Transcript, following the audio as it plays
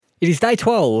It is day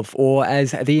 12, or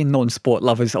as the non-sport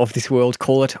lovers of this world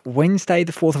call it, Wednesday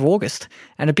the 4th of August.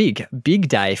 And a big, big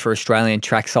day for Australian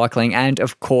track cycling and,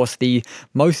 of course, the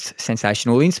most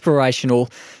sensational,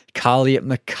 inspirational Carly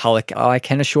McCulloch. I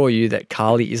can assure you that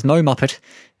Carly is no muppet.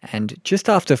 And just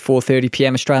after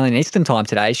 4:30pm Australian Eastern Time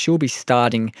today, she'll be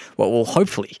starting what will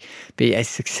hopefully be a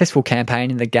successful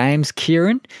campaign in the Games.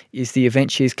 Keirin is the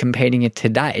event she's competing in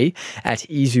today at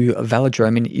Izu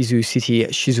Velodrome in Izu City,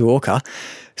 Shizuoka.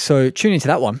 So tune into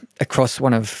that one across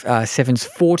one of Seven's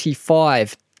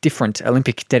 45 different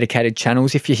Olympic dedicated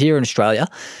channels if you're here in Australia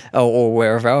or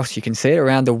wherever else you can see it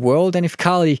around the world. And if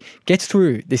Carly gets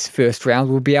through this first round,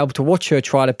 we'll be able to watch her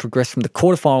try to progress from the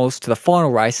quarterfinals to the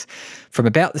final race from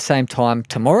about the same time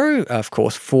tomorrow, of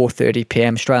course,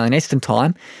 4:30pm Australian Eastern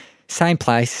Time. Same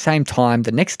place, same time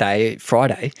the next day,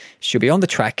 Friday. She'll be on the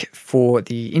track for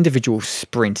the individual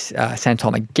sprint, same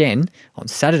time again on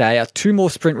Saturday. 2 more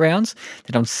sprint rounds.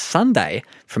 Then on Sunday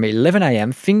from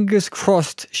 11am, fingers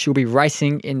crossed, she'll be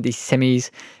racing in the semis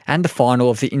and the final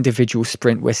of the individual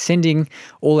sprint. We're sending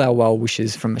all our well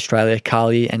wishes from Australia,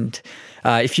 Carly, and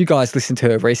if you guys listen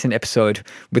to her recent episode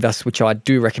with us, which I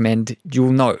do recommend,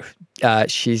 you'll know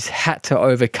she's had to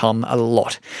overcome a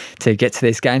lot to get to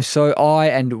these games. So I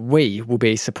and we will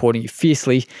be supporting you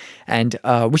fiercely and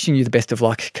wishing you the best of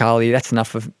luck, Carly. That's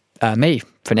enough of me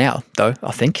for now, though,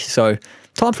 I think. So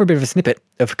time for a bit of a snippet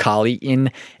of Carly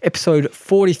in episode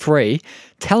 43,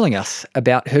 telling us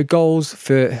about her goals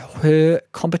for her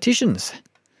competitions.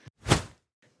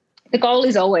 The goal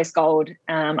is always gold.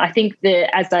 I think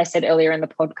that, as I said earlier in the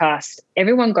podcast,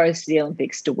 everyone goes to the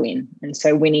Olympics to win. And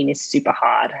so winning is super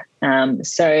hard.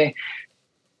 So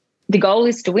the goal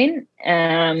is to win.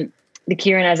 The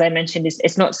Keirin, as I mentioned,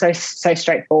 it's not so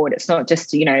straightforward. It's not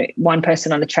just, one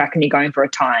person on the track and you're going for a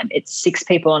time. It's 6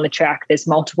 people on the track. There's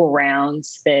multiple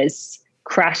rounds. There's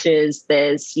crashes.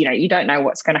 There's, you don't know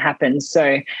what's going to happen.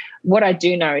 So what I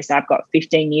do know is I've got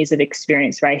 15 years of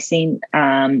experience racing.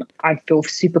 I feel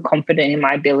super confident in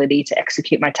my ability to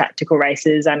execute my tactical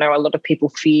races. I know a lot of people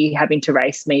fear having to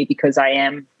race me because I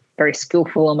am very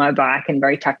skillful on my bike and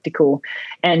very tactical.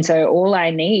 And so all I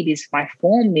need is my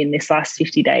form in this last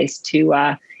 50 days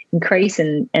to increase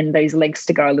and those legs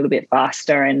to go a little bit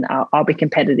faster, and I'll be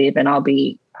competitive and I'll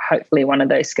be hopefully one of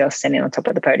those girls standing on top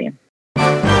of the podium.